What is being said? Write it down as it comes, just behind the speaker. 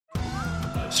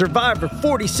Survivor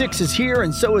 46 is here,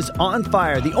 and so is On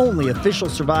Fire, the only official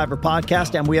Survivor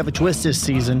podcast, and we have a twist this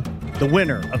season. The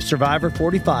winner of Survivor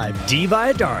 45, Dee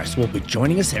Valladares, will be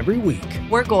joining us every week.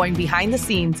 We're going behind the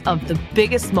scenes of the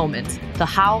biggest moments, the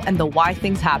how and the why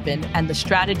things happen, and the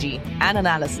strategy and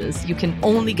analysis you can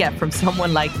only get from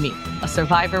someone like me, a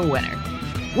Survivor winner.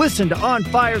 Listen to On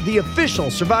Fire, the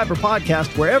official Survivor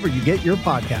podcast, wherever you get your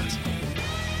podcasts.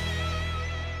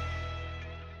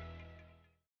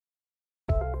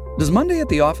 Does Monday at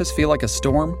the office feel like a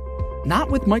storm? Not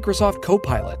with Microsoft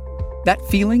Copilot. That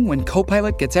feeling when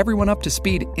Copilot gets everyone up to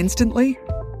speed instantly?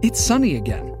 It's sunny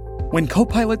again. When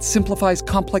Copilot simplifies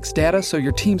complex data so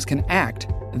your teams can act,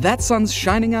 that sun's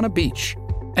shining on a beach.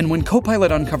 And when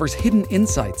Copilot uncovers hidden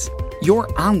insights, you're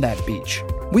on that beach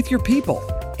with your people,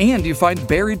 and you find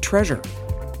buried treasure.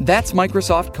 That's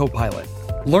Microsoft Copilot.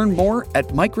 Learn more at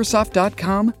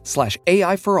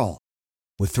Microsoft.com/AI for all.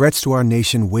 With threats to our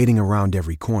nation waiting around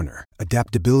every corner,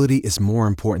 adaptability is more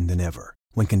important than ever.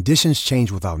 When conditions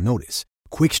change without notice,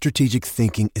 quick strategic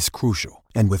thinking is crucial.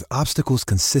 And with obstacles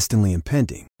consistently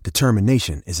impending,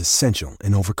 determination is essential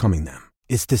in overcoming them.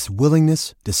 It's this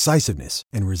willingness, decisiveness,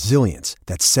 and resilience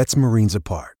that sets Marines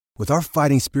apart. With our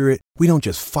fighting spirit, we don't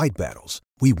just fight battles,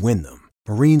 we win them.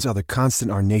 Marines are the constant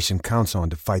our nation counts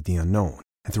on to fight the unknown.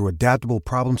 And through adaptable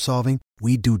problem solving,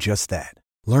 we do just that.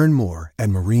 Learn more at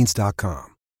Marines.com.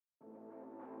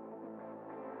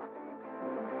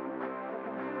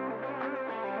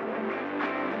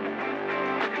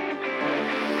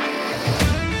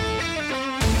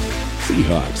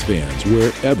 Seahawks fans,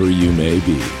 wherever you may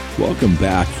be, welcome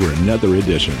back for another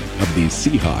edition of the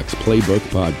Seahawks Playbook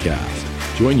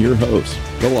podcast. Join your host,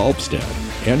 Bill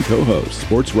Alpstead, and co-host,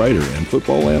 sports writer and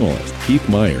football analyst Keith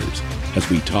Myers, as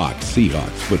we talk Seahawks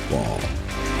football.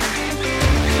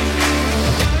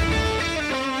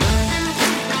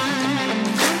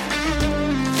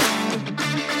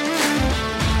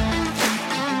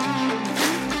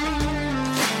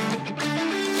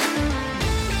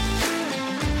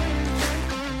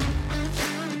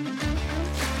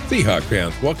 Seahawks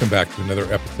fans, welcome back to another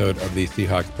episode of the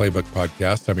Seahawks Playbook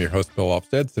podcast. I'm your host, Bill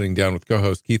Alpstead, sitting down with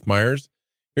co-host Keith Myers,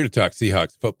 here to talk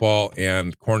Seahawks football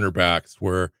and cornerbacks.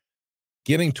 We're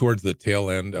getting towards the tail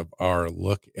end of our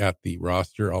look at the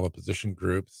roster, all the position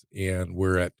groups, and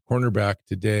we're at cornerback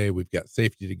today. We've got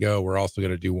safety to go. We're also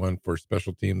going to do one for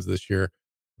special teams this year,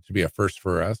 which would be a first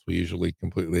for us. We usually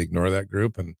completely ignore that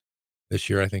group, and this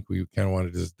year I think we kind of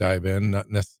wanted to just dive in, not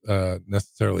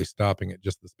necessarily stopping at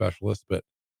just the specialists, but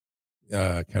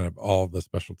kind of all the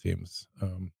special teams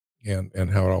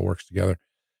and how it all works together.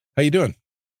 How you doing?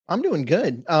 I'm doing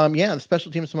good. The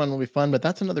special teams one will be fun, but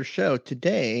that's another show.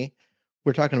 Today,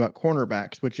 we're talking about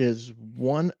cornerbacks, which is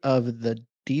one of the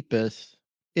deepest,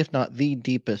 if not the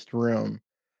deepest room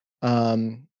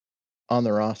on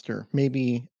the roster.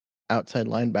 Maybe outside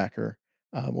linebacker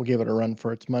will give it a run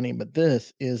for its money, but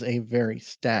this is a very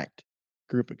stacked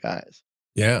group of guys.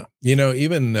 Yeah.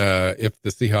 Even if the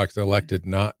Seahawks elected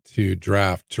not to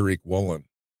draft Tariq Woolen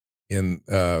in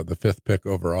the fifth pick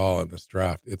overall in this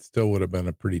draft, it still would have been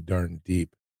a pretty darn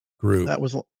deep group.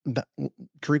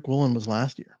 Tariq Woolen was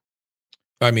last year.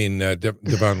 I mean,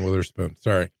 Devon Witherspoon,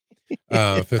 sorry.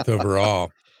 Fifth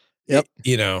overall. Yep.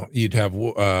 You'd have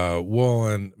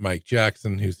Woolen, Mike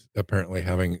Jackson, who's apparently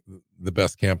having the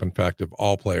best camp, in fact, of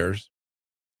all players,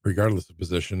 regardless of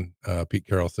position. Pete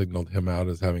Carroll signaled him out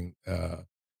as having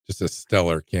just a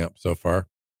stellar camp so far.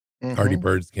 Mm-hmm. Artie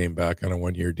Birds came back on a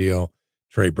one-year deal.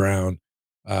 Trey Brown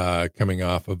coming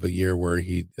off of a year where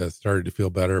he started to feel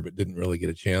better but didn't really get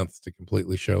a chance to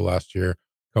completely show last year.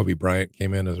 Kobe Bryant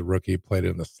came in as a rookie, played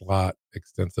in the slot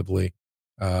extensively,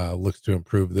 looks to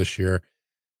improve this year.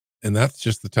 And that's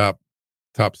just the top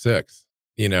six.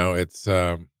 It's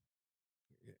and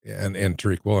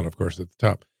Tariq Woolen, of course, at the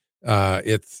top.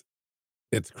 It's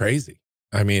crazy.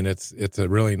 I mean, it's a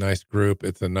really nice group.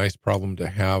 It's a nice problem to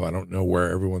have. I don't know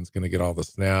where everyone's going to get all the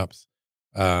snaps,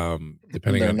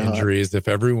 depending on injuries. If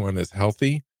everyone is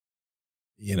healthy,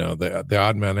 the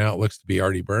odd man out looks to be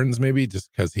Artie Burns, maybe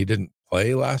just because he didn't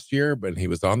play last year, but he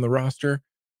was on the roster.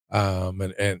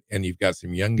 And you've got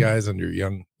some young guys under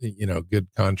young, good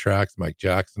contracts. Mike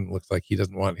Jackson looks like he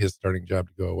doesn't want his starting job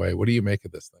to go away. What do you make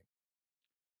of this thing?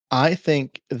 I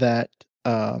think that,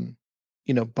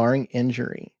 barring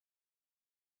injury,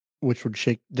 which would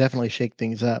definitely shake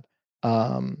things up,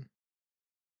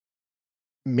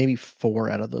 maybe 4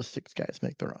 out of those 6 guys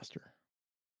make the roster.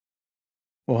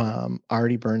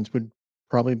 Artie Burns would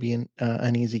probably be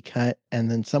an easy cut, and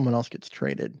then someone else gets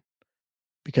traded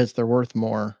because they're worth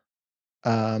more.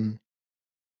 Then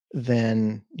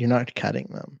you're not cutting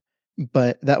them.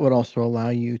 But that would also allow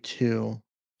you to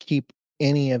keep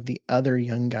any of the other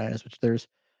young guys, which there's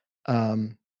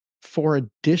 4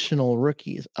 additional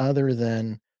rookies other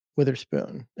than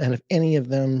Witherspoon, and if any of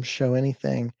them show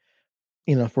anything,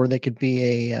 where they could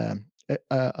be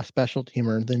a special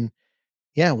teamer, then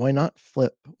yeah, why not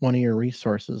flip one of your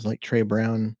resources like Trey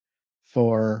Brown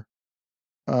for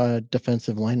a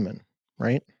defensive lineman,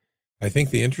 right? I think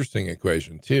the interesting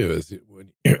equation too is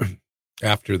when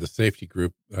after the safety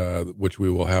group, which we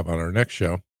will have on our next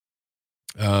show,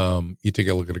 you take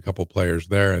a look at a couple players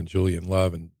there, and Julian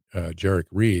Love and Jarek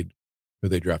Reed, who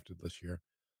they drafted this year,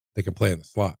 they can play in the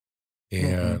slot,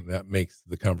 Mhm. and that makes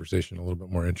the conversation a little bit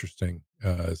more interesting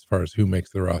as far as who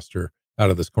makes the roster out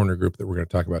of this corner group that we're going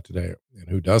to talk about today and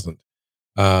who doesn't.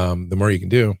 The more you can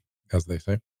do, as they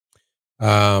say.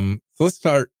 So let's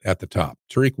start at the top.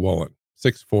 Tariq Woolen,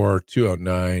 6'4",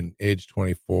 209, age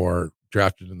 24,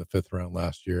 drafted in the 5th round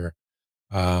last year.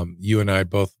 You and I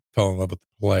both fell in love with the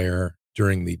player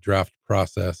during the draft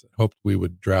process. Hoped we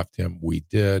would draft him. We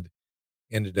did.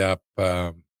 Ended up,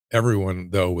 everyone,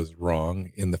 though, was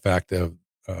wrong in the fact of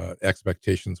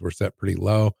expectations were set pretty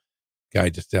low. Guy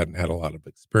just hadn't had a lot of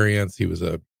experience. He was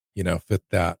fit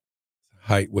that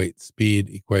height, weight, speed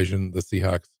equation the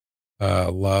Seahawks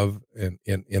love in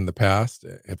the past,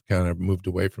 have kind of moved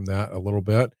away from that a little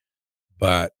bit.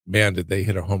 But man, did they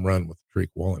hit a home run with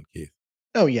Tariq Woolen, Keith.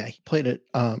 Oh yeah, he played it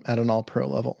at an all-pro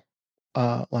level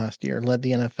last year, led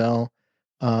the NFL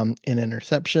in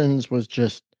interceptions, was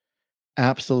just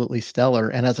absolutely stellar.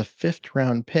 And as a 5th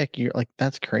round pick, you're like,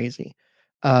 that's crazy.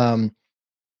 Um,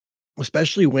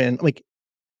 Especially when like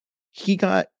he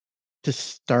got to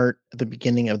start at the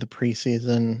beginning of the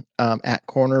preseason at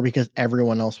corner because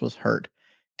everyone else was hurt.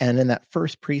 And in that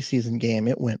first preseason game,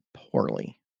 it went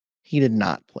poorly. He did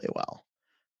not play well.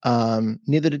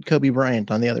 Neither did Kobe Bryant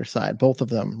on the other side. Both of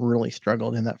them really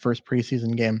struggled in that first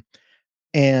preseason game.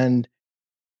 And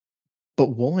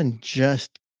but Woolen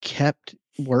just kept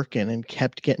working and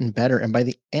kept getting better. And by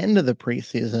the end of the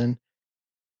preseason,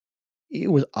 it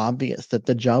was obvious that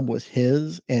the job was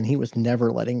his and he was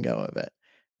never letting go of it.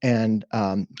 And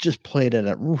just played at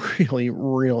a really,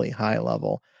 really high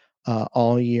level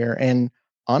all year. And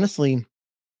honestly,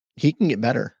 he can get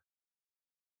better.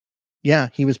 Yeah,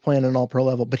 he was playing at an all pro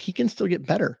level, but he can still get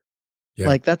better. Yeah.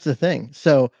 Like, that's the thing.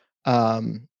 So,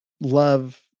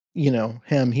 love,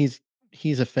 him. He's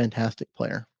a fantastic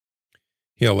player.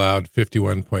 He allowed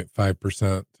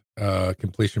 51.5%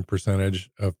 completion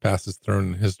percentage of passes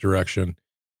thrown in his direction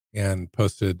and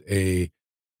posted a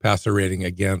passer rating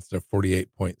against of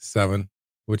 48.7,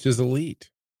 which is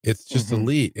elite. It's just Mhm.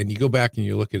 elite. And you go back and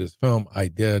you look at his film. I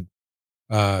did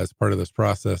as part of this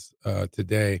process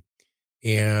today.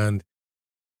 And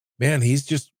man, he's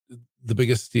just the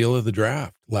biggest steal of the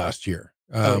draft last year.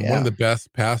 Oh, One of yeah. the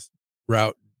best pass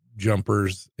route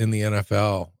jumpers in the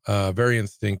NFL. Very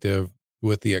instinctive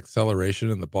with the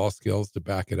acceleration and the ball skills to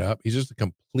back it up. He's just a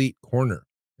complete corner.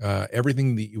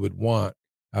 Everything that you would want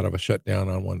out of a shutdown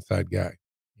on one side guy.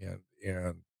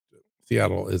 And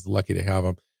Seattle is lucky to have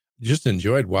him. Just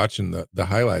enjoyed watching the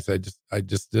highlights. I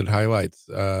just did highlights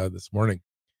this morning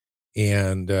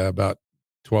and about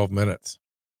 12 minutes.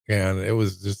 And it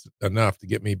was just enough to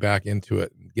get me back into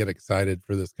it and get excited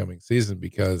for this coming season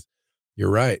because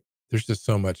you're right. There's just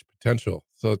so much potential.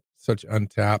 So such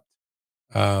untapped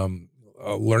um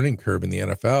learning curve in the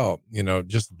NFL,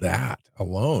 just that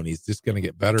alone. He's just going to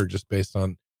get better just based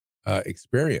on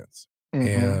experience.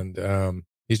 Mhm. And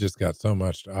he's just got so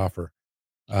much to offer.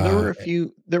 There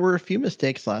Uh were a few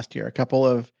mistakes last year, a couple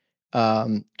of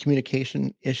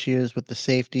communication issues with the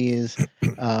safeties,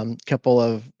 couple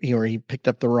of where he picked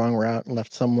up the wrong route and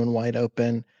left someone wide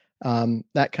open,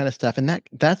 that kind of stuff. And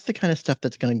that's the kind of stuff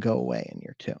that's going to go away in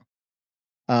year 2.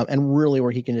 And really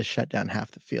where he can just shut down half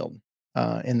the field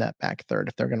in that back third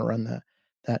if they're going to run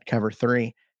that cover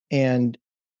 3. And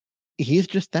he's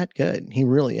just that good. He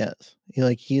really is.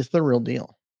 He's the real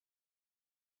deal.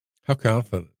 how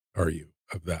confident are you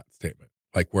of that statement?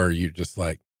 Like where you just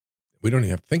like, we don't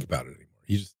even have to think about it anymore.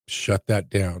 You just shut that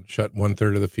down, shut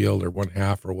 1/3 of the field or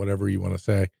 1/2 or whatever you want to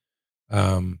say.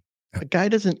 Um, A guy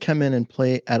doesn't come in and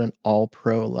play at an all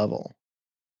pro level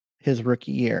his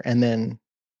rookie year and then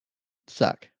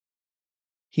suck.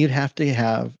 He'd have to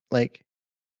have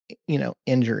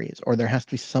injuries, or there has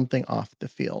to be something off the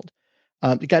field.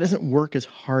 The guy doesn't work as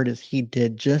hard as he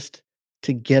did just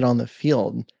to get on the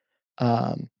field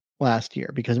um, last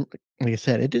year because, like I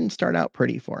said, it didn't start out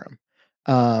pretty for him.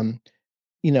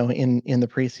 In the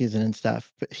preseason and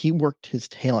stuff, but he worked his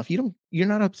tail off. You're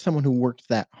not someone who worked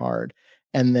that hard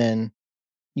and then,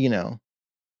 you know,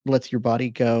 lets your body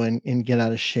go and get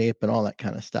out of shape and all that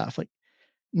kind of stuff. Like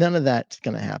None of that's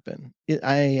going to happen.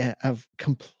 I have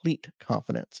complete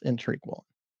confidence in Tariq Woolen.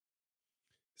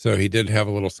 So he did have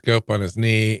a little scope on his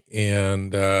knee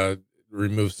and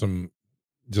removed some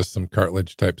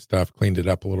cartilage type stuff, cleaned it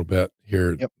up a little bit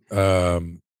here, Yep.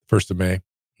 1st of May.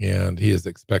 And he is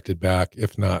expected back,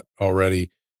 if not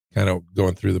already kind of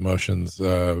going through the motions,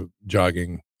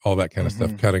 jogging, all that kind of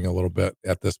stuff, cutting a little bit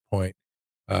at this point.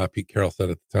 Pete Carroll said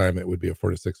at the time it would be a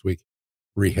 4 to 6 week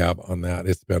rehab on that.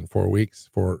 It's been 4 weeks,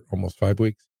 for almost 5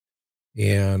 weeks,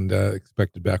 and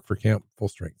expected back for camp full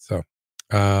strength. So,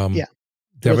 Yeah.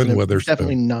 Devin It's definitely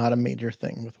Witherspoon. not a major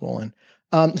thing with Woolen.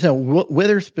 So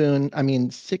Witherspoon, I mean,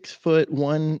 6',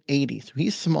 180. So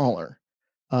he's smaller,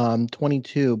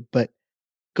 22, but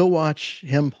go watch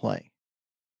him play.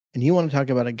 And you want to talk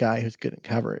about a guy who's good at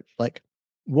coverage. Like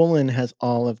Woolen has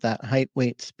all of that height,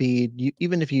 weight, speed.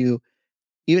 Even if he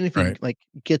Right. like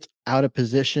gets out of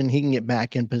position, he can get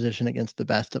back in position against the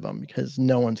best of them because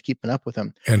no one's keeping up with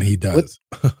him. And he With does.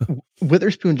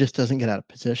 Witherspoon just doesn't get out of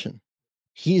position.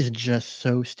 He's just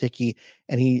so sticky,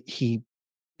 and he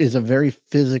is a very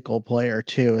physical player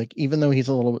too. Like even though he's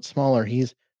a little bit smaller,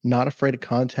 he's not afraid of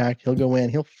contact. He'll go in.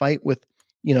 He'll fight with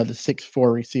the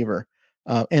 6'4" receiver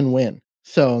and win.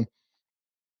 So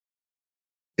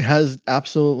it has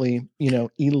absolutely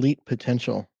elite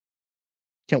potential.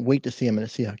 Can't wait to see him in a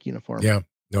Seahawks uniform. Yeah.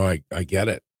 No, I get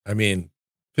it. I mean,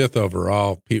 5th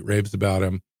overall, Pete raves about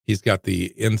him. He's got the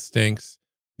instincts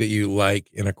that you like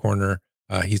in a corner.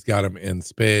 He's got them in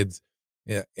spades.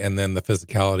 Yeah, and then the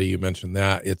physicality, you mentioned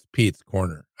that. It's Pete's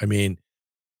corner. I mean,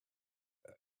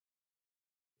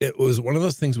 it was one of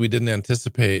those things we didn't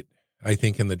anticipate, I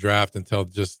think, in the draft until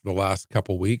just the last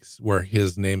couple weeks, where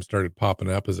his name started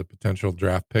popping up as a potential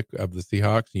draft pick of the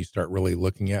Seahawks. And you start really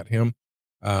looking at him.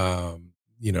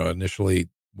 Initially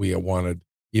we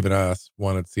even us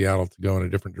wanted Seattle to go in a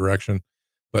different direction,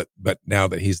 but now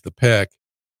that he's the pick,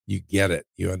 you get it,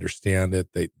 you understand it.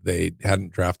 They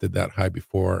hadn't drafted that high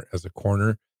before as a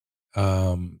corner.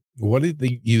 What did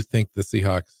you think the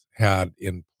Seahawks had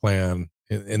in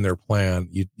their plan?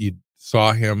 You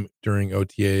saw him during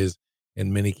OTAs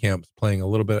and mini camps playing a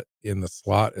little bit in the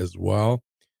slot as well.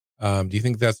 Do you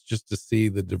think that's just to see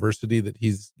the diversity that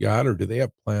he's got, or do they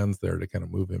have plans there to kind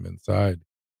of move him inside?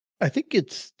 I think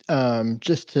it's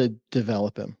just to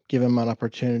develop him, give him an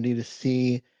opportunity to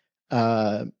see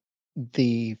uh,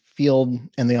 the field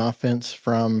and the offense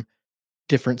from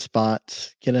different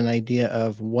spots, get an idea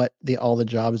of what all the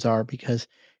jobs are. Because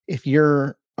if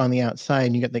you're on the outside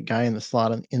and you got that guy in the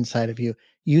slot on the inside of you,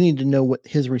 you need to know what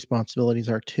his responsibilities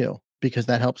are too, because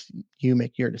that helps you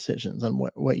make your decisions on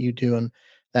what you do and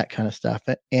that kind of stuff.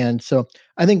 And so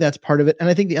I think that's part of it. And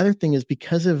I think the other thing is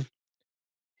because of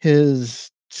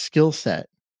his skill set,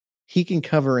 he can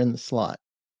cover in the slot.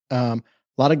 A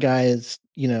lot of guys,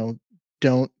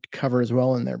 don't cover as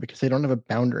well in there because they don't have a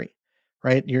boundary,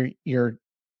 right?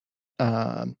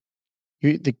 Um,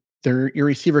 your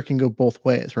receiver can go both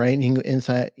ways, right? And you can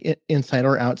go inside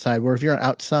or outside. Where if you're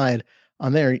outside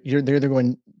on there, they're either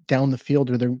going down the field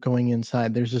or they're going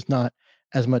inside. There's just not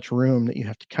as much room that you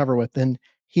have to cover with. And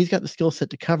he's got the skill set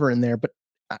to cover in there, but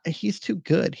he's too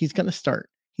good. He's going to start.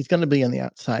 He's going to be on the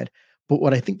outside. But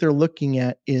what I think they're looking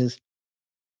at is,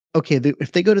 okay,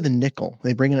 if they go to the nickel,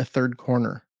 they bring in a third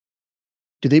corner.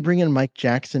 Do they bring in Mike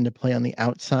Jackson to play on the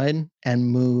outside and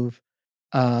move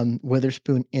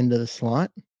Witherspoon into the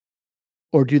slot?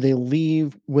 Or do they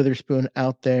leave Witherspoon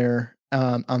out there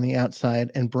on the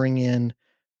outside and bring in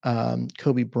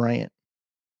Kobe Bryant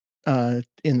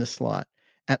in the slot?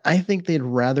 And I think they'd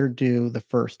rather do the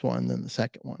first one than the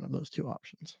second one of those two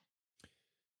options.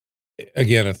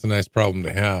 Again, it's a nice problem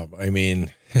to have. I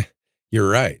mean, you're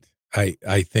right.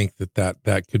 I think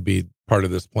that could be part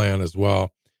of this plan as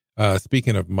well.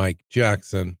 Speaking of Mike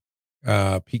Jackson,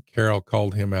 Pete Carroll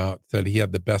called him out, said he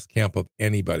had the best camp of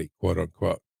anybody, quote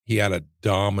unquote. He had a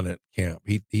dominant camp.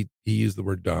 He used the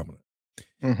word dominant,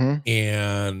 Mm-hmm.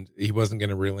 and he wasn't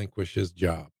going to relinquish his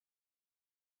job.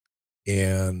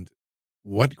 And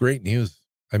what great news.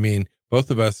 I mean, both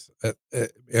of us,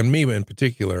 and me in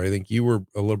particular, I think you were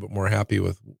a little bit more happy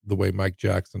with the way Mike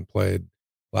Jackson played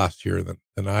last year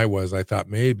than I was. I thought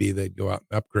maybe they'd go out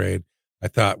and upgrade. I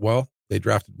thought, well, they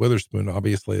drafted Witherspoon.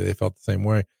 Obviously, they felt the same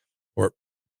way, or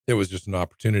it was just an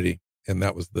opportunity, and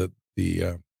that was the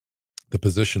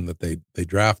position that they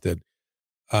drafted.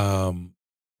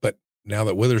 But now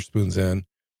that Witherspoon's in,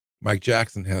 Mike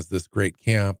Jackson has this great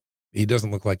camp. He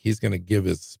doesn't look like he's going to give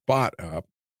his spot up.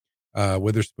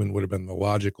 Witherspoon would have been the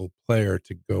logical player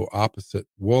to go opposite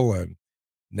Woolen.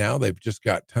 Now they've just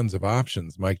got tons of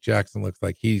options. Mike Jackson looks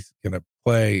like he's going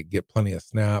to get plenty of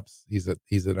snaps. He's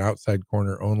an outside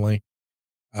corner only.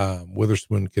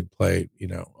 Witherspoon could play,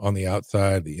 on the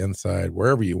outside, the inside,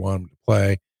 wherever you want him to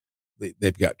play.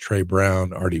 They've got Trey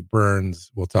Brown, Artie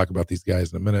Burns. We'll talk about these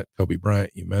guys in a minute. Kobe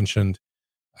Bryant, you mentioned.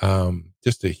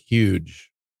 Just a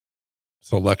huge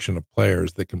selection of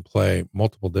players that can play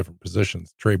multiple different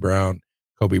positions. Trey Brown,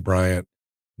 Kobe Bryant,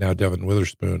 now Devin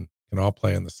Witherspoon can all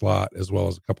play in the slot, as well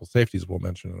as a couple safeties we'll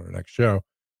mention in our next show.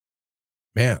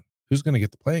 Man, who's going to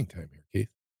get the playing time here, Keith?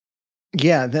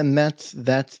 Yeah, then that's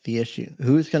the issue.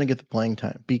 Who's going to get the playing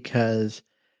time? Because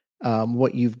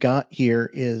what you've got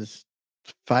here is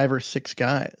 5 or 6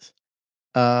 guys.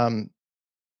 3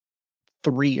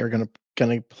 are gonna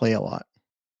play a lot,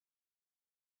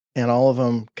 and all of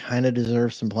them kind of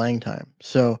deserve some playing time.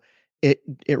 So it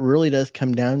really does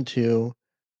come down to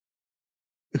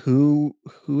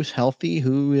who's healthy,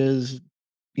 who is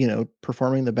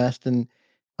performing the best in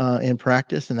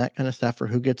practice and that kind of stuff, or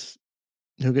who gets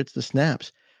the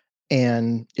snaps.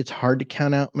 And it's hard to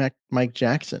count out Mike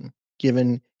Jackson,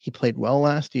 given he played well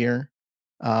last year,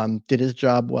 did his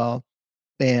job well,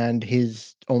 and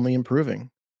he's only improving.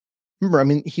 Remember, I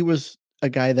mean, he was a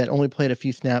guy that only played a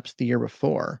few snaps the year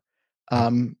before,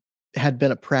 um, had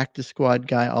been a practice squad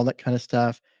guy, all that kind of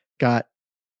stuff, got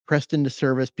pressed into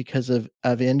service because of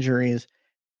injuries,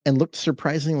 and looked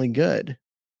surprisingly good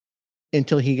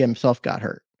until he himself got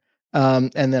hurt.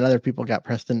 And then other people got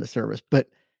pressed into service. But,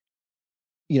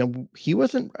 he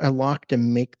wasn't a lock to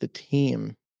make the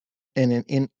team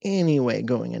in any way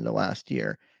going into last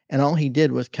year. And all he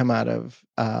did was come out of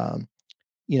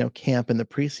camp in the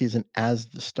preseason as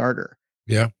the starter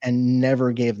Yeah. and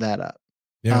never gave that up.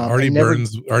 Yeah. Artie And never,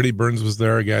 Burns was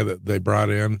there, a guy that they brought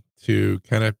in to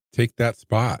kind of take that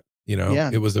spot.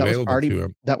 yeah, It was available to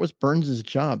him. that was Burns's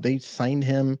job. They signed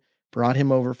him, brought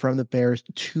him over from the Bears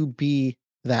to be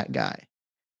that guy.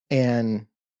 And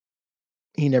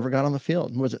he never got on the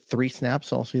field. Was it 3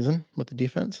 snaps all season with the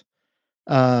defense?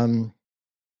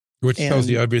 Which tells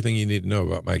you And everything you need to know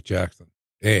about Mike Jackson.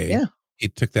 yeah, He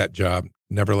took that job,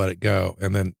 never let it go,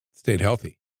 and then stayed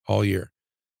healthy all year.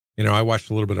 I watched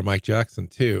a little bit of Mike Jackson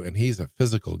too, and he's a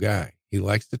physical guy. He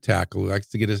likes to tackle, he likes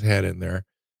to get his head in there.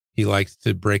 He likes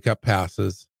to break up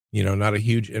passes, not a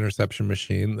huge interception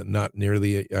machine, not near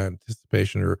the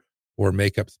anticipation or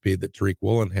makeup speed that Tariq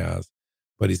Woolen has,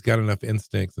 but he's got enough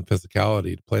instincts and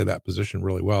physicality to play that position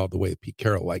really well, the way Pete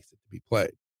Carroll likes it to be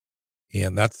played.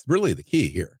 And that's really the key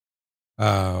here.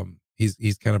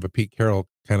 He's kind of a Pete Carroll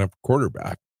kind of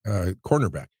cornerback.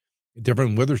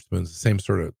 Devin Witherspoon's the same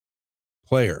sort of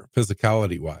player,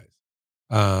 physicality wise.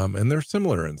 And they're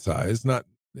similar in size. Not,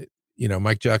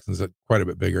 Mike Jackson's quite a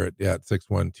bit bigger at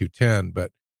 6'1", 210,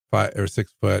 but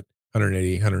 6 foot,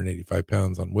 180, 185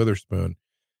 pounds on Witherspoon.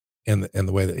 And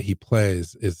the way that he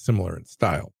plays is similar in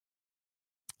style.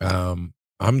 I'm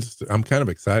kind of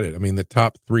excited. I mean, the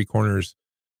top 3 corners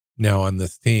now on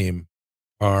this team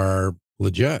are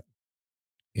legit,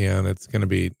 and it's going to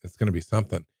be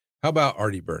something. How about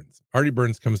Artie Burns? Artie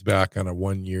Burns comes back on a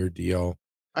 1-year deal.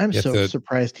 I'm so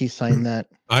surprised he signed that.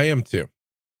 I am too.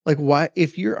 Like, why,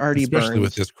 if you're Artie Especially Burns,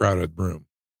 with this crowded room.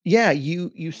 yeah,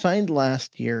 you signed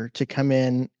last year to come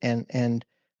in and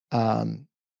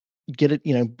get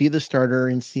it, be the starter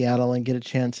in Seattle and get a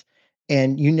chance,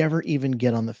 and you never even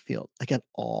get on the field, like, at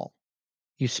all.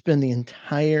 You spend the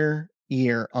entire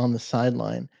year on the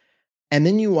sideline, and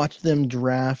then you watch them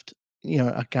draft,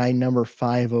 a guy number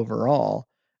 5 overall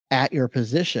at your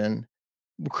position,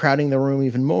 crowding the room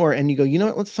even more, and you go, "You know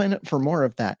what? Let's sign up for more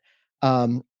of that." I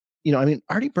mean,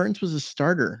 Artie Burns was a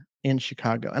starter in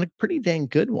Chicago, and a pretty dang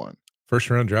good one. First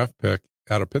round draft pick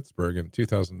out of Pittsburgh in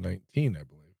 2019, I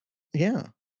believe. Yeah.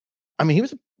 I mean, he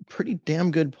was a pretty damn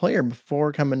good player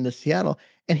before coming to Seattle,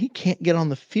 and he can't get on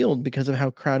the field because of how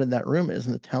crowded that room is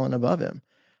and the talent above him.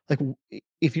 Like,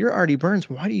 if you're Artie Burns,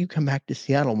 why do you come back to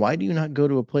Seattle? Why do you not go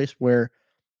to a place where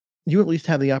you at least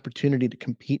have the opportunity to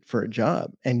compete for a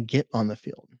job and get on the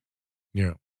field?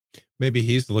 Yeah. Maybe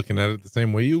he's looking at it the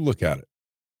same way you look at it.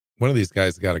 One of these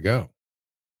guys got to go.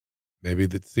 Maybe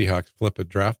the Seahawks flip a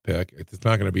draft pick. It's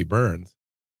not going to be Burns.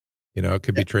 It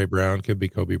could be Trey Brown, could be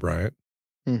Kobe Bryant.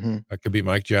 Mm-hmm. It could be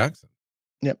Mike Jackson.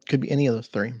 Yep, could be any of those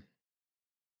 3.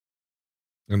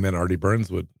 And then Artie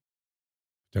Burns would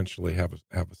potentially have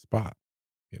a spot,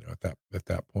 at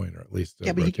that point, or at least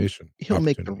a rotation. He'll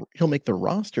make the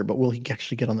roster, but will he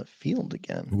actually get on the field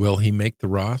again? Will he make the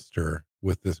roster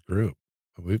with this group?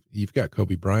 You've got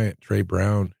Kobe Bryant, Trey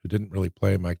Brown, who didn't really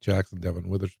play, Mike Jackson, Devin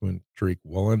Witherspoon, Tariq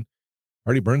Woolen.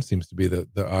 Artie Burns seems to be the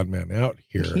odd man out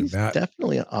here. He's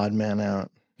definitely an odd man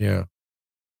out. Yeah.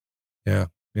 Yeah.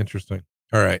 Interesting.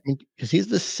 All right. Because he's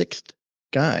the 6th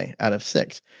guy out of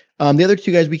 6. The other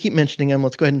 2 guys, we keep mentioning him.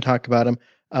 Let's go ahead and talk about him.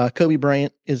 Kobe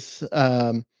Bryant is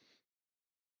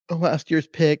last year's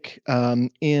pick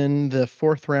in the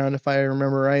 4th round, if I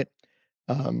remember right.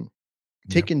 Yeah.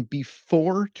 Taken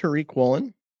before Tariq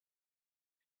Woolen.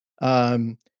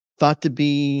 Thought to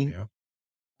be, Yeah.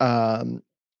 um,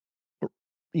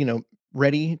 you know,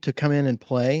 ready to come in and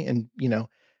play, and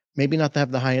maybe not to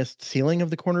have the highest ceiling of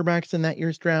the cornerbacks in that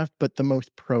year's draft, but the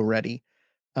most pro ready.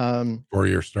 Um,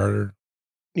 4-year starter.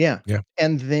 yeah. Yeah.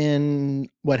 And then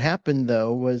what happened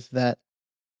though was that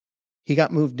he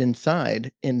got moved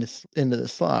inside into the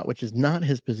slot, which is not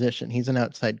his position. He's an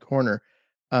outside corner.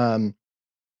 Um,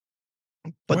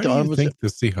 but Why do the you was think the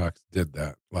Seahawks did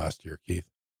that last year, Keith?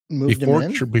 moved him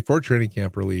in. Before training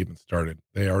camp really even started,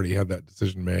 they already had that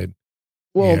decision made,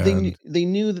 Well, and they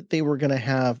knew that they were gonna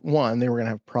have they were gonna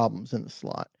have problems in the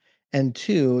slot, and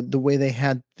 2, the way they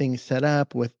had things set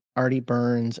up with Artie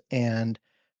Burns and,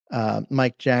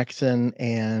 Mike Jackson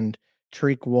and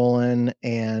Tariq Woolen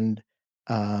and,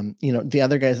 the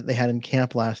other guys that they had in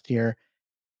camp last year,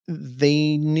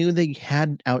 they knew they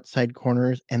had outside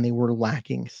corners and they were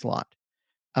lacking slot.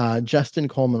 Justin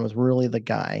Coleman was really the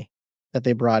guy that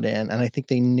they brought in, and I think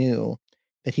they knew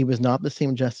that he was not the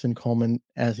same Justin Coleman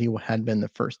as he had been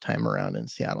the first time around in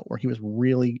Seattle, where he was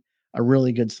really a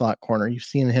really good slot corner. You've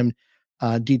seen him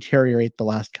deteriorate the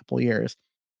last couple of years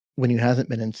when he hasn't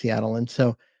been in Seattle. And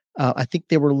so I think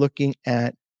they were looking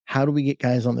at how do we get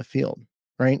guys on the field,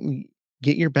 right?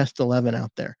 Get your best 11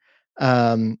 out there,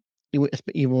 um,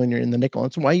 even when you're in the nickel.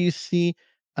 It's why you see,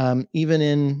 even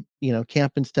in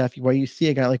camp and stuff, why you see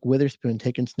a guy like Witherspoon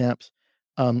taking snaps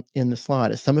in the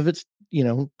slot. Some of it's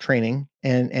training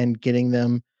and getting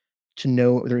them to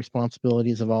know the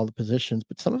responsibilities of all the positions,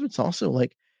 but some of it's also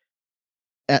like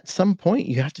at some point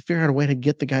you have to figure out a way to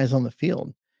get the guys on the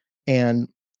field. And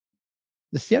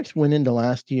the Seahawks went into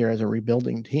last year as a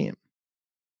rebuilding team,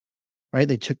 right?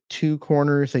 They took 2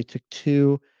 corners, they took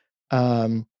 2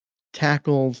 um,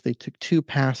 tackles, they took 2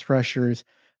 pass rushers,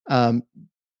 um,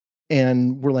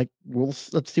 and we're like,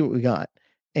 let's see what we got.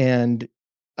 And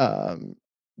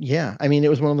yeah, I mean, it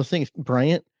was one of those things.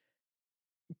 Bryant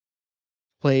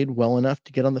played well enough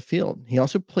to get on the field. He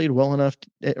also played well enough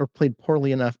or played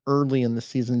poorly enough early in the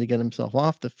season to get himself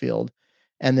off the field,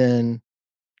 and then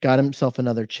got himself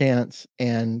another chance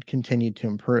and continued to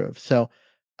improve. So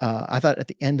I thought at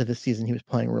the end of the season he was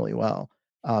playing really well,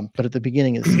 but at the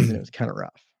beginning of the season it was kind of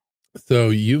rough. so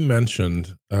you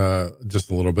mentioned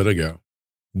just a little bit ago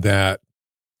that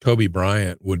Kobe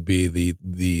Bryant would be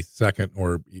the second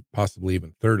or possibly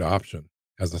even third option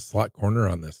as a slot corner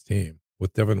on this team,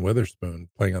 with Devin Witherspoon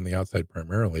playing on the outside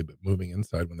primarily, but moving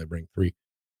inside when they bring 3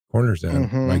 corners in.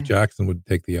 Mike Hmm. Jackson would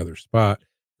take the other spot.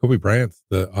 Kobe Bryant's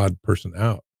the odd person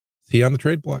out. Is he on the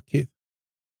trade block, Keith?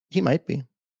 He might be,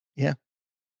 yeah.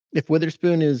 If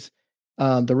Witherspoon is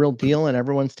the real deal and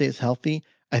everyone stays healthy,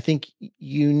 I think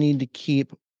you need to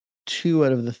keep 2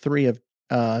 out of the 3 of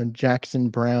Jackson,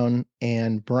 Brown,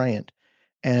 and Bryant.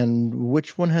 And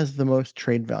which one has the most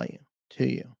trade value to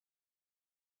you?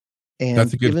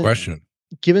 That's And a good question.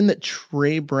 given that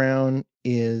Trey Brown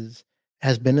has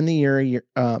been in the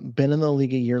been in the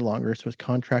league a year longer, so his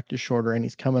contract is shorter, and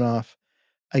he's coming off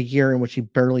a year in which he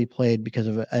barely played because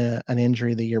of an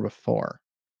injury the year before.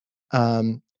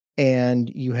 Um, and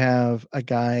you have a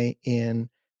guy in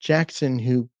Jackson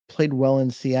who played well in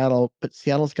Seattle, but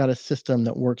Seattle's got a system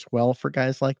that works well for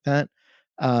guys like that,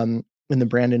 in the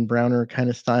Brandon Browner kind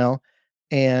of style,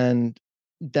 and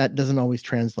that doesn't always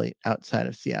translate outside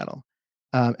of Seattle.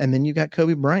 And then you got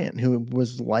Kobe Bryant, who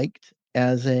was liked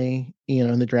as in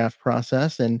the draft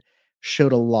process and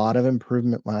showed a lot of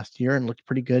improvement last year and looked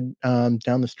pretty good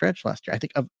down the stretch last year. I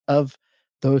think of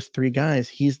those 3 guys,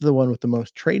 he's the one with the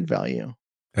most trade value.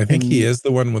 I think he And is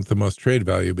the one with the most trade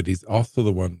value, but he's also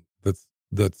the one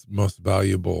that's most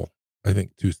valuable, I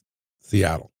think, to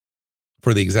Seattle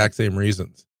for the exact same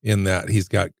reasons. In that he's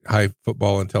got high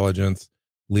football intelligence,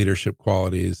 leadership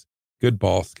qualities, good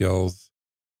ball skills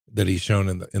that he's shown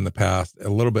in the past. A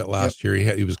little bit yep, last year,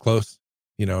 he was close,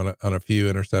 on a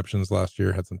few interceptions last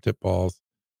year. Had some tip balls,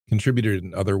 contributed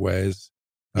in other ways,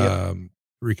 yep,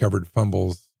 recovered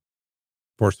fumbles,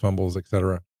 forced fumbles,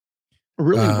 etc.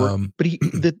 really worked, Um,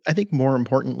 but I think more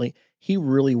importantly, he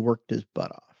really worked his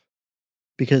butt off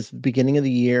because beginning of the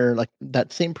year, like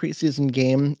that same preseason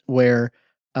game where,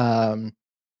 um,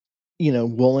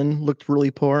 Woolen looked really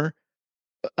poor,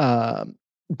 Bryant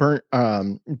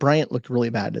looked really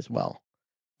bad as well.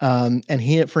 And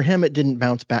for him, it didn't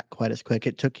bounce back quite as quick.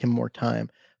 It took him more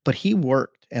time, but he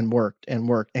worked and worked and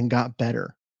worked and got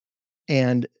better.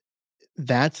 And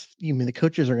the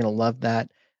coaches are going to love that.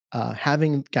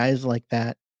 Having guys like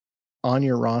that on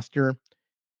your roster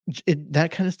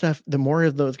that kind of stuff, the more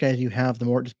of those guys you have, the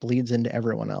more it just bleeds into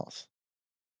everyone else.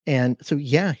 And so,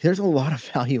 yeah, there's a lot of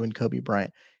value in Kobe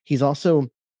Bryant. He's also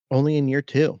only in year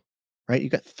 2, right? You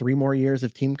got 3 more years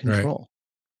of team Right. control.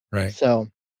 Right. So,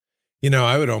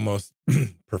 I would almost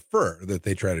prefer that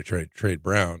they try to trade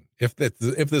Brown if this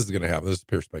is going to happen. This is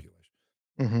pure speculation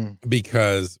mhm,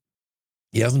 because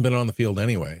he hasn't been on the field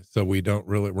anyway, so we're not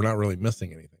really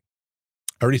missing anything.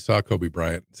 I already saw Kobe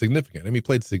Bryant significant. I mean, he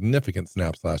played significant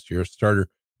snaps last year. Starter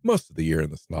most of the year in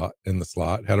the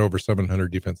slot. Had over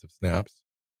 700 defensive snaps.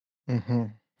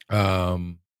 mhm.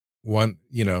 One,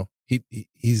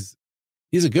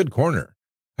 he's a good corner.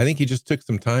 I think he just took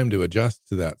some time to adjust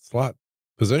to that slot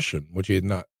position, which he had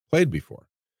not played before.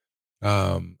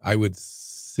 I would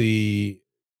see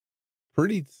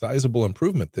pretty sizable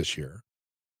improvement this year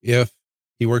if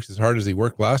he works as hard as he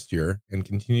worked last year and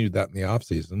continued that in the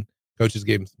offseason. Coaches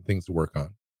gave him some things to work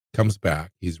on. Comes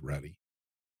back, he's ready.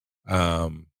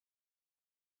 Um,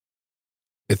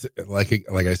 it's like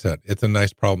I said, it's a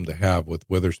nice problem to have with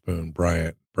Witherspoon,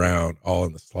 Bryant, Brown, all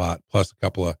in the slot, plus a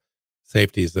couple of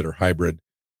safeties that are hybrid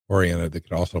oriented that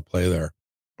could also play there.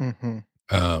 Mhm.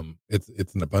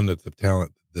 It's an abundance of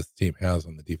talent that this team has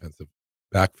on the defensive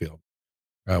backfield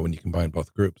when you combine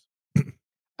both groups.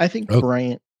 I think Oh,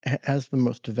 Bryant has the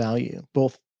most value,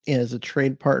 both as a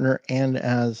trade partner and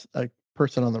as a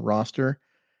person on the roster.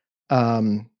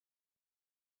 Um,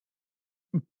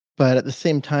 but at the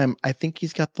same time, I think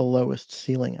he's got the lowest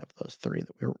ceiling of those 3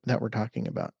 that we're talking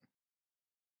about,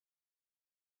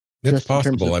 it's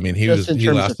possible. I mean, he lasted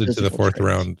to the physical fourth traits.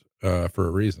 round for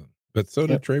a reason, but so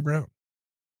did Yep. Trey Brown.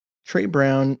 Trey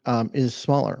Brown, is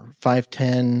smaller,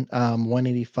 5'10",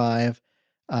 185,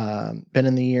 been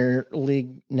in the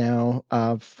league now,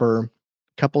 for a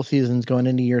couple seasons going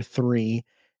into year 3,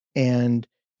 and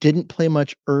didn't play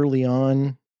much early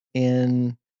on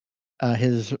in,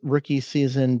 his rookie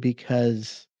season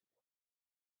because,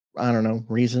 I don't know,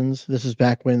 reasons. This is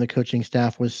back when the coaching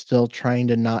staff was still trying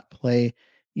to not play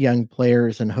young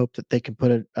players and hope that they could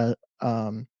put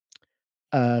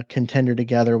a contender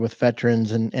together with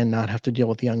veterans and not have to deal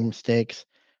with young mistakes.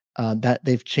 That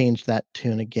they've changed that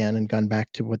tune again and gone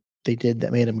back to what they did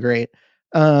that made him great.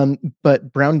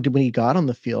 But Brown, when he got on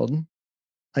the field,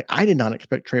 like I did not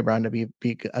expect Trey Brown to be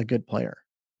a good player.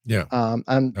 Yeah, I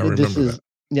This remember that. is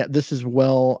yeah, this is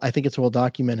well. I think it's well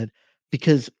documented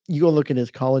because you go look at his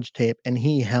college tape and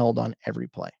he held on every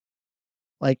play.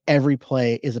 Like every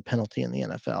play is a penalty in the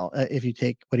NFL if you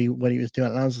take what he was doing.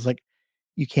 And I was just like,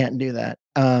 you can't do that.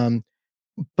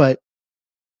 But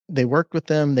they worked with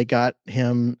them, they got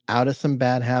him out of some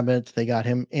bad habits, they got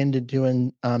him into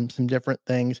doing, some different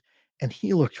things, and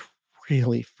he looked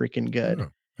really freaking good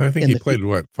Oh, I think in he the fe played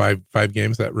what five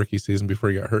games that rookie season before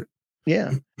he got hurt.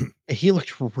 yeah. He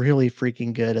looked really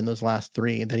freaking good in those last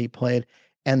 3 that he played,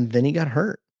 and then he got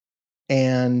hurt.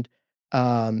 And,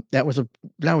 that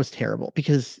was terrible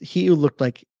because he looked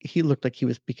like he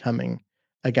was becoming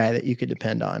a guy that you could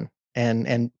depend on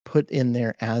and put in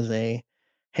there as "Hey,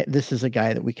 this is a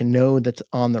guy that we can know that's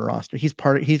on the roster. He's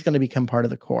gonna become part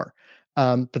of the core."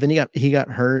 But then he got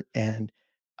hurt and,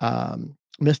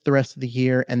 missed the rest of the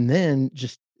year, and then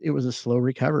just it was a slow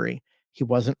recovery. He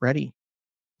wasn't ready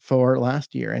for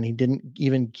last year, and he didn't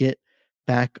even get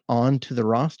back onto the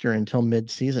roster until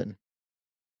mid-season.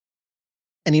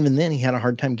 And even then, he had a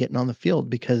hard time getting on the field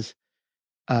because,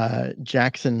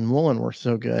 Jackson and Mullen were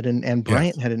so good, and Yes,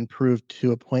 Bryant had improved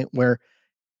to a point where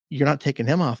you're not taking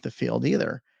him off the field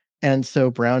either. And so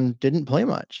Brown didn't play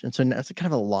much, and so now it's a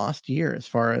kind of a lost year as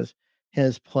far as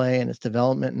his play and his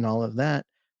development and all of that.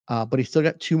 But he's still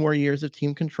got 2 more years of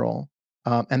team control,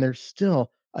 and there's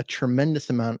still a tremendous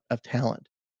amount of talent.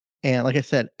 And like I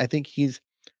said, I think he's,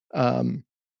 um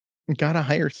got a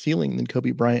higher ceiling than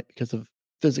Kobe Bryant because of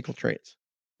physical traits,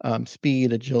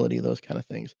 speed, agility, those kind of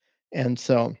things. And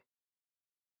so,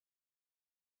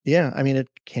 yeah, I mean,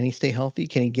 can he stay healthy?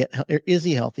 Can he or is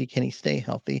he healthy? Can he stay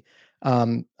healthy?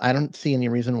 I don't see any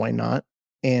reason why not.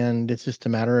 And it's just a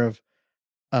matter of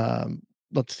um,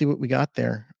 let's see what we got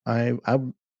there.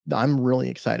 I'm really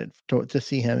excited to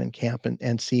see him in camp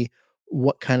and see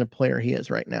what kind of player he is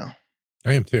right now.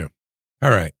 I am too.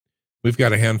 All right, we've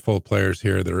got a handful of players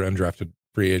here that are undrafted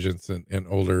free agents and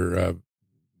older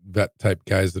vet type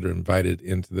guys that are invited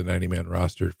into the 90-man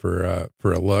roster for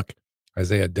a look.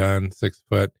 Isaiah Dunn, 6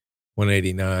 foot,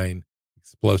 189,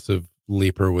 explosive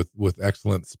leaper with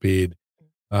excellent speed,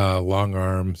 long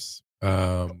arms,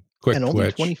 quick And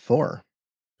only twitch, 24.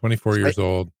 24 Despite years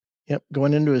old. Yep,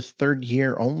 going into his 3rd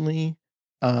year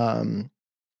um,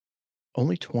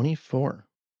 only 24.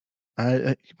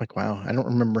 Like, wow, I don't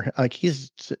remember like,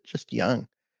 he's just young.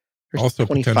 There's Also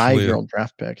 25-year-old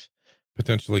draft picks.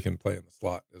 potentially can play in the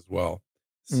slot as well.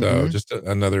 So Mhm. just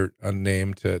another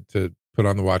name to put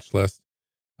on the watch list.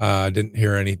 Didn't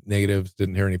hear any negatives,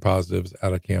 didn't hear any positives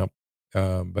out of camp,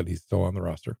 but he's still on the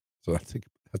roster, so that's a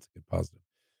good positive.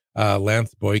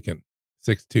 Lance Boykin,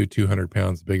 6'2", 200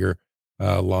 pounds bigger,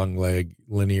 long leg,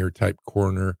 linear type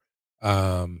corner,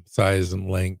 size and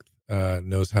length,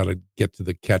 knows how to get to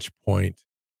the catch point,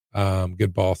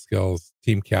 good ball skills,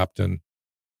 team captain.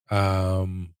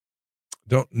 Um,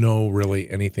 don't know really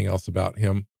anything else about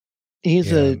him.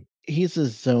 He's a And he's a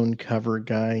zone cover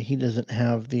guy. He doesn't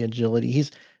have the agility.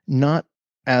 He's not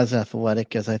as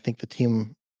athletic as I think the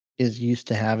team is used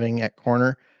to having at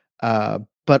corner.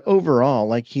 But overall,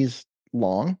 like he's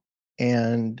long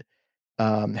and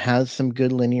has some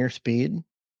good linear speed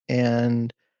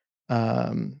and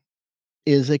um,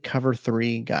 is a cover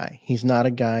three guy. He's not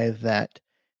a guy that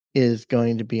is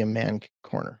going to be a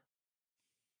corner.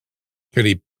 could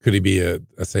he be a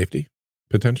safety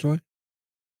potentially?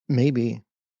 Maybe.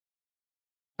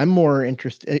 I'm more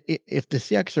interested if the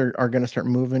Seahawks are going to start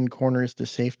moving corners to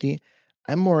safety.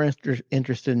 I'm more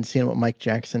interested in seeing what Mike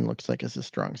Jackson looks like as a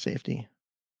strong safety,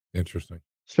 Interesting.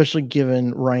 especially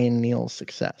given Ryan Neal's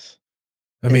success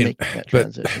I in mean, making that but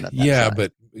transition at that yeah, size.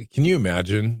 but can you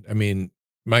imagine? I mean,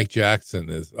 Mike Jackson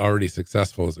is already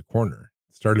successful as a corner.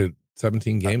 Started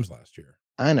 17 Uh, games last year.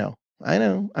 I know.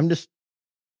 I'm just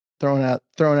throwing out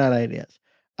ideas.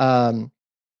 Um,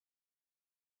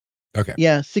 Okay.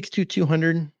 yeah, 6'2",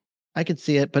 200. I could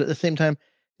see it, but at the same time,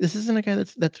 this isn't a guy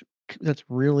that's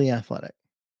really athletic.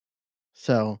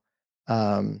 So,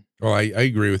 um, Well, I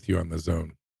agree with you on the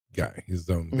zone guy. His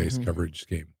zone base mhm. coverage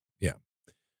scheme. Yeah.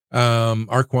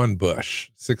 Arquan Bush,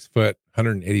 6 foot,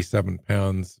 187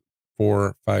 pounds,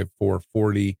 4'5",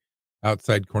 40,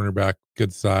 outside cornerback,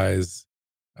 good size,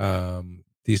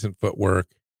 decent footwork,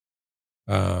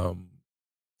 um,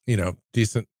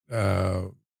 decent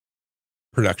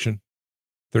production,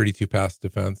 32 pass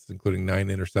defense, including 9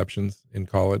 interceptions in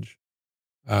college.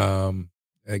 Um,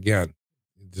 Again,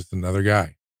 just another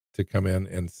guy to come in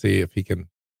and see if he can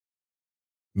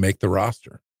make the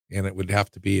roster. And it would have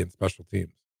to be in special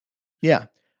teams. Yeah.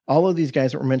 All of these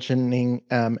guys that we're mentioning,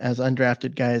 as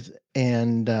undrafted guys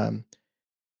and, Dunn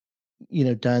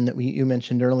that you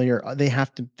mentioned earlier, they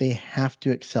have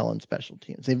to excel in special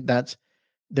teams. That's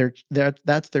their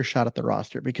shot at the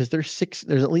roster because there's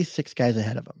at least 6 guys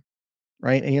ahead of them,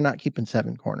 right? And you're not keeping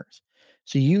 7 corners.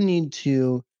 So you need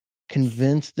to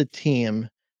convince the team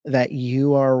that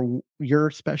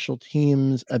your special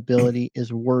teams ability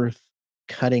is worth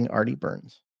cutting Artie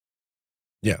Burns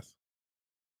Yes.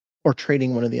 or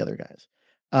trading one of the other guys.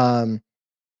 Um,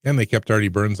 And they kept Artie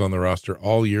Burns on the roster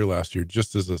all year last year,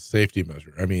 just as a safety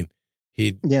measure. I mean,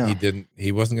 yeah.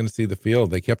 he wasn't going to see the field.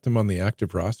 They kept him on the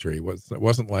active roster. It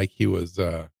wasn't like he was,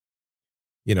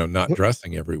 not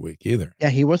dressing every week either. Yeah,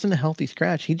 he wasn't a healthy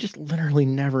scratch. He just literally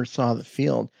never saw the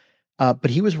field.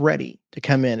 But he was ready to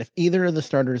come in. If either of the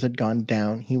starters had gone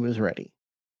down, he was ready.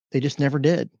 They just never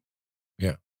did.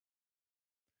 Yeah.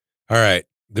 All right.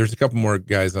 There's a couple more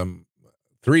guys.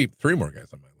 Three more guys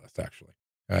on my list actually.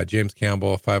 James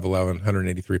Campbell, 5'11",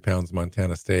 183 pounds,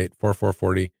 Montana State, 4'4",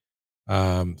 40,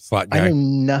 slot I know guy.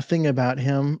 nothing about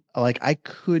him. Like I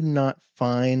could not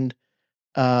find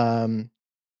um,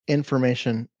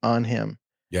 information on him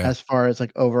Yeah. as far as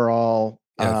like overall.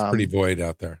 Yeah. It's pretty void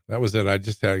out there. That was it. I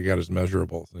just got his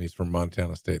measurables and he's from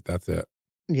Montana State. That's it.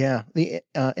 Yeah, the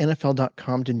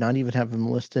NFL.com did not even have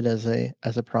him listed as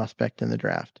a prospect in the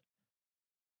draft.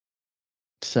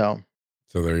 So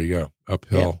So there you go. yeah,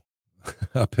 Uphill,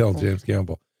 uphill, oh, James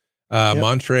Campbell. yep.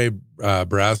 Montre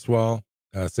Braswell,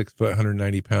 6 foot,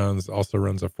 190 pounds, also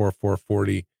runs a 4.4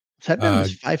 40. Sedgman Uh,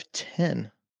 was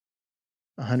 5'10",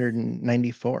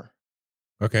 194.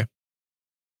 okay.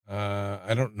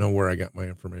 I don't know where I got my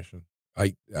information.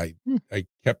 I I Hmm. I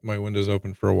kept my windows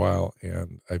open for a while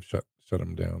and I've shut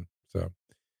them down. So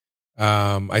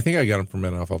I think I got them from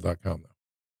NFL.com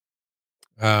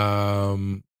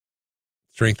though.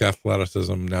 Strength,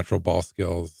 athleticism, natural ball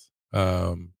skills,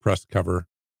 press cover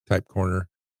type corner.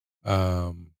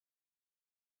 Um,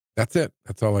 that's it.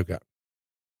 That's all I've got.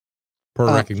 Poor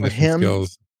For recognition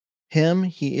skills.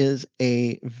 he is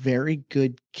a very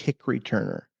good kick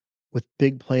returner with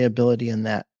big playability in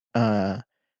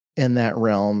that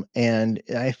realm, and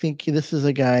I think this is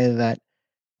a guy that,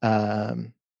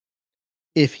 um,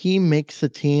 if he makes a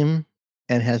team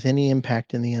and has any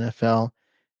impact in the NFL,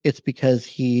 it's because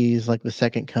he's like the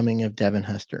second coming of Devin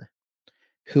Hester,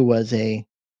 who was a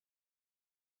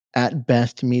at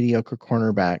best mediocre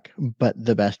cornerback, but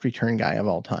the best return guy of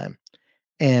all time.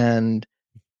 And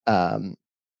um,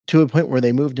 to a point where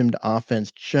they moved him to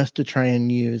offense just to try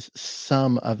and use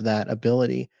some of that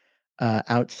ability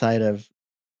outside of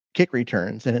kick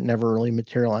returns, and it never really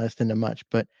materialized into much.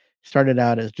 But started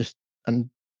out as just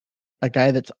a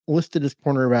guy that's listed as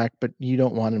cornerback, but you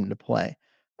don't want him to play.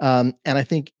 And I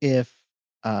think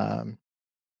um,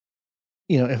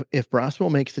 if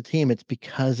Broswell makes the team, it's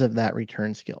because of that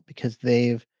return skill, because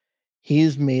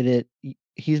he's made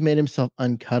himself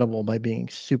uncuttable by being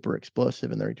super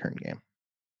explosive in the return game.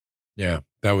 Yeah,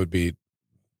 that would be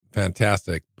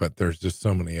fantastic, but there's just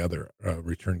so many other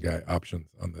return guy options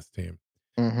on this team.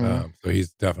 Mm-hmm. So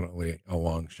he's definitely a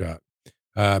long shot.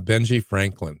 Benji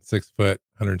Franklin, 6 foot,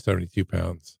 172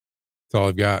 pounds. That's all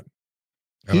I've got.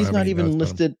 I don't He's have not any even notes on him.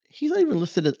 listed. He's not even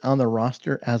listed on the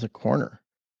roster as a corner.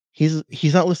 He's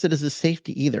not listed as a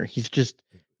safety either. He's just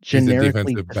He's a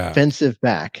generically defensive back. defensive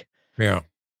back. Yeah.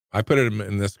 I put him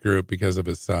in this group because of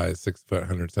his size, 6 foot,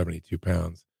 172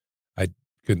 pounds. I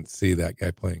couldn't see that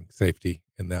guy playing safety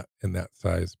in that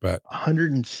size, but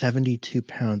 172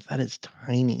 pounds. That is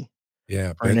tiny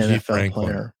yeah, for an Benji NFL Franklin.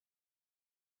 player.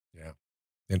 Yeah.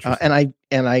 Uh, Interesting.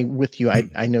 and I with you.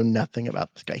 I know nothing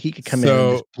about this guy. He could come in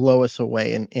and just So, blow us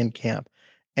away in camp,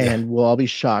 yeah. and we'll all be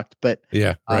shocked. But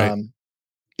Yeah, right. um,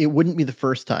 it wouldn't be the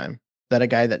first time that a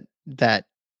guy that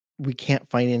we can't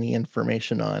find any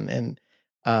information on, and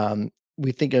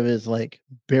we think of as like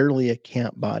barely a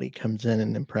camp body comes in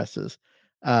and impresses.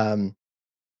 Um,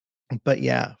 but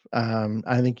yeah,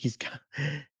 I think he's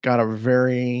got a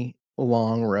very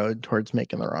long road towards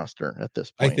making the roster at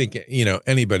this I point. think,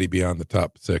 anybody beyond the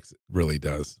top 6 really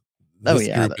does. Oh This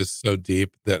yeah, group is so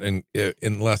deep that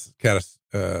unless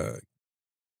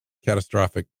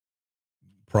catastrophic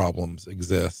problems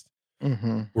exist,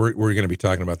 mm-hmm, we're going to be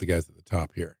talking about the guys at the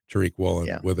top here: Tariq Woolen,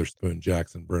 yeah. Witherspoon,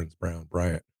 Jackson, Burns, Brown,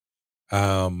 Bryant.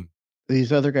 Um,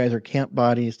 These other guys are camp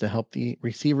bodies to help the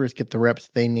receivers get the reps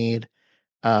they need,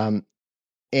 um,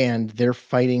 and they're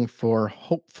fighting for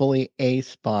hopefully a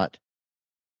spot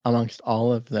amongst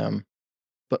all of them,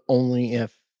 but only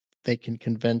if they can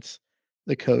convince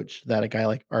the coach that a guy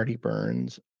like Artie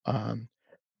Burns um,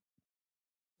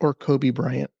 or Kobe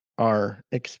Bryant are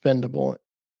expendable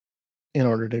in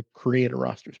order to create a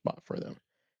roster spot for them.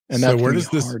 And so that's going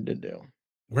to be hard to do.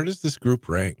 where does this group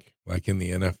rank? Like in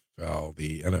the NFL,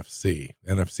 the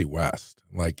NFC West?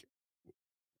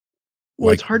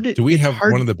 Well, Do we have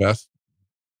one of the best?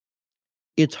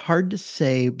 it's hard to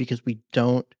say because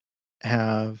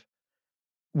have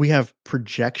we have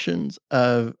projections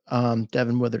of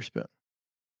Devin Witherspoon,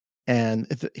 and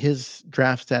his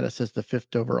draft status is the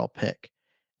 5th overall pick,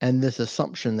 and this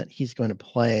assumption that he's going to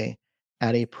play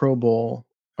at a Pro Bowl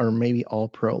or maybe All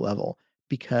Pro level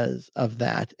because of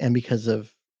that, and because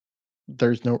of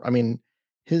I mean,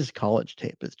 his college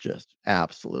tape is just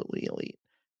absolutely elite.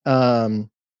 Um,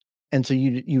 and so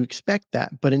you expect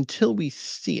that, but until we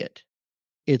see it,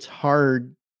 it's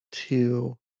hard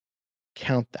to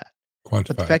count that. But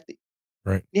the Quantify it, fact that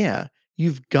right? yeah,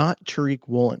 you've got Tariq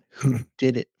Woolen who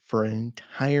did it for an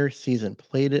entire season,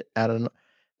 played it at an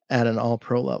all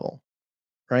pro level,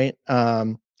 right?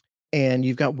 And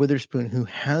you've got Witherspoon who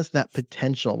has that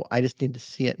potential. I just need to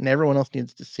see it, and everyone else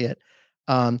needs to see it.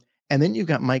 And then you've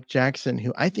got Mike Jackson,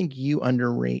 who I think you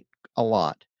underrate a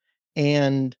lot,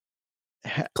 and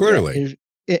Clearly, is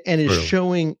and clearly.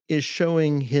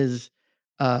 showing his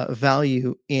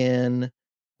value in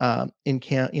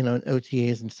camp, in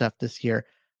OTAs and stuff this year.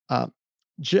 Uh,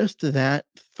 just that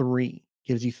three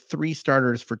gives you 3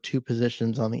 starters for 2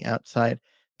 positions on the outside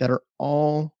that are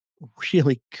all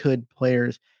really good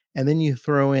players, and then you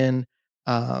throw in,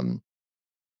 um,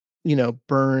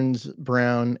 Burns,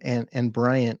 Brown, and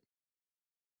Bryant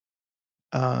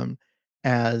um,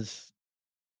 as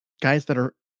guys that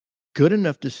are good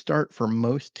enough to start for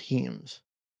most teams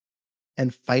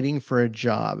and fighting for a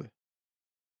job,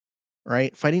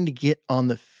 right? Fighting to get on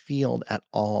the field at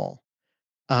all.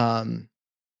 Um,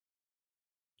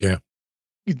 Yeah,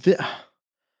 the,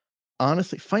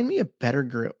 honestly, find me a better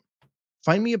group.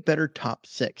 Find me a better top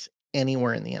 6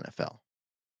 anywhere in the NFL.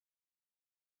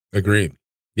 agreed.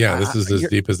 Yeah, this is as You're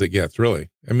deep as it gets, really.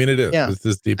 I mean, it is. yeah. It's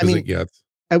as deep I as it mean, gets.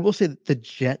 I will say that the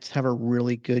Jets have a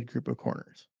really good group of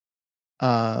corners.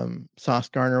 Sauce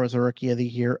Gardner was a rookie of the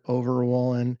year over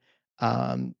Woolen.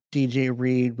 DJ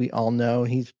Reed, we all know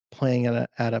he's playing at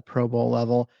a Pro Bowl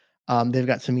level. They've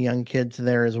got some young kids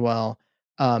there as well.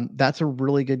 That's a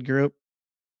really good group.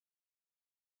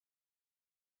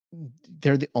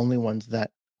 They're the only ones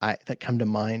that come to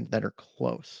mind that are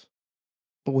close.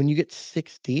 But when you get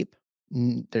 6 deep,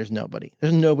 there's nobody.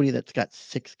 There's nobody that's got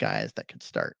 6 guys that could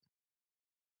start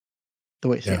the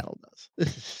way Yeah, Seattle does.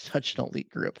 This is such an elite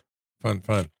group.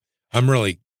 fun. I'm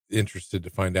really interested to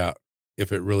find out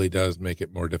if it really does make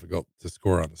it more difficult to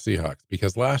score on the Seahawks,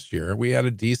 because last year we had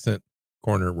a decent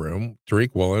corner room.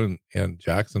 Tariq Woolen and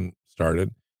Jackson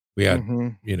started. We had,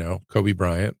 Kobe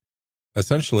Bryant.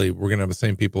 Essentially, we're going to have the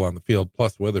same people on the field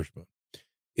plus Witherspoon.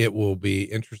 It will be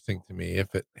interesting to me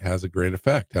if it has a great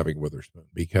effect having Witherspoon,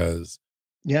 because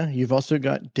you've also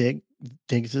got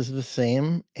Diggs is the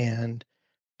same, and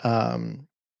Ryan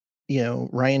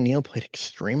Neal played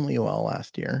extremely well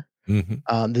last year.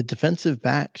 The defensive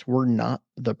backs were not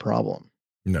the problem.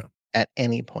 No, at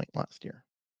any point last year.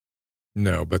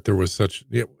 No, but there was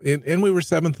and we were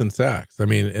 7th in sacks. I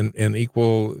mean, and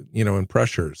equal, in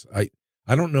pressures.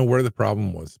 I don't know where the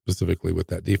problem was specifically with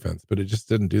that defense, but it just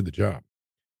didn't do the job.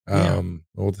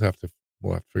 We'll have to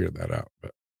figure that out.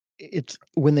 But it's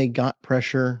when they got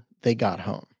pressure, they got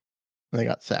home. They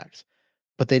got sacks,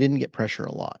 but they didn't get pressure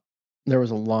a lot. There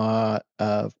was a lot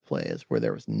of plays where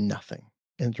there was nothing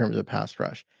in terms of pass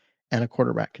rush, and a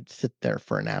quarterback could sit there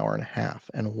for an hour and a half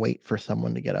and wait for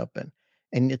someone to get open.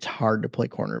 And it's hard to play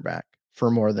cornerback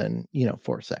for more than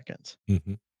 4 seconds.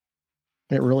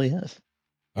 It really is.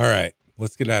 All right,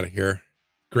 let's get out of here.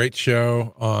 Great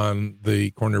show on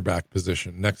the cornerback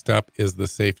position. Next up is the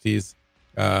safeties.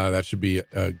 That should be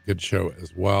a good show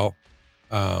as well.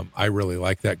 I really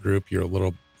like that group. You're a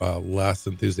little less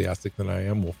enthusiastic than I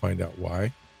am. We'll find out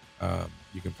why.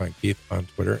 You can find Keith on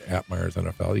Twitter at Myers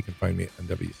NFL. You can find me at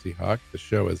NW Seahawk. The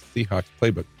show is Seahawks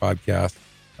Playbook Podcast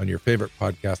on your favorite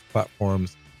podcast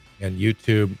platforms and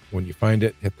YouTube. When you find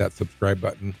it, hit that subscribe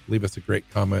button. Leave us a great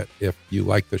comment if you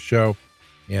like the show,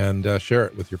 and share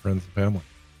it with your friends and family.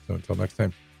 So until next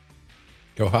time,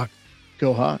 go Hawks.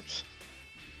 Go Hawks.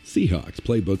 Seahawks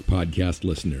Playbook Podcast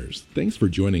listeners, thanks for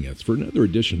joining us for another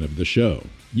edition of the show.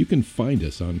 You can find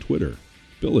us on Twitter.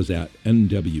 Bill is at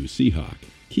NW Seahawk.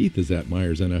 Keith is at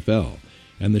Myers NFL.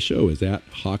 And the show is at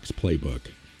Hawks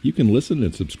Playbook. You can listen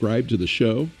and subscribe to the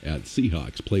show at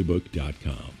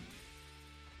SeahawksPlaybook.com.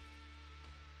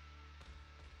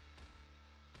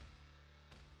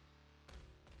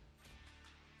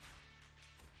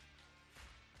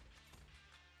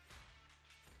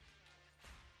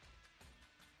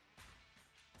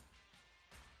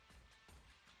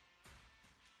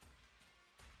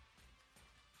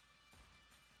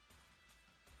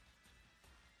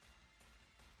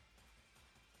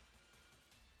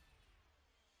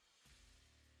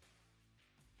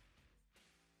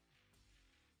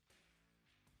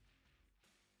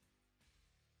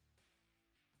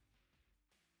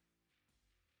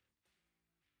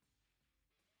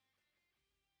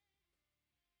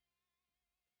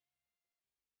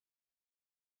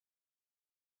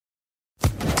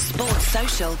 Sports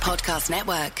Social Podcast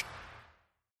Network.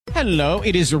 Hello,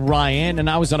 it is Ryan, and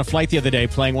I was on a flight the other day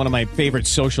playing one of my favorite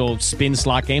social spin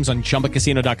slot games on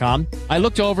ChumbaCasino.com. I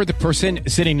looked over at the person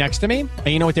sitting next to me, and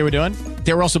you know what they were doing?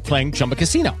 They were also playing Chumba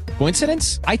Casino.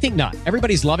 Coincidence? I think not.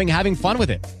 Everybody's loving having fun with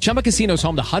it. Chumba Casino is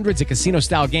home to hundreds of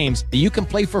casino-style games that you can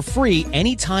play for free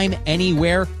anytime,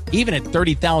 anywhere, even at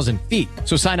 30,000 feet.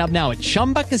 So sign up now at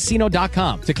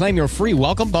ChumbaCasino.com to claim your free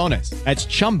welcome bonus. That's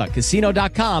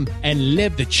ChumbaCasino.com and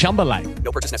live the Chumba life.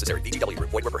 No purchase necessary. VGW.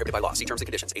 Void where prohibited by law. See terms and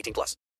conditions. 18+.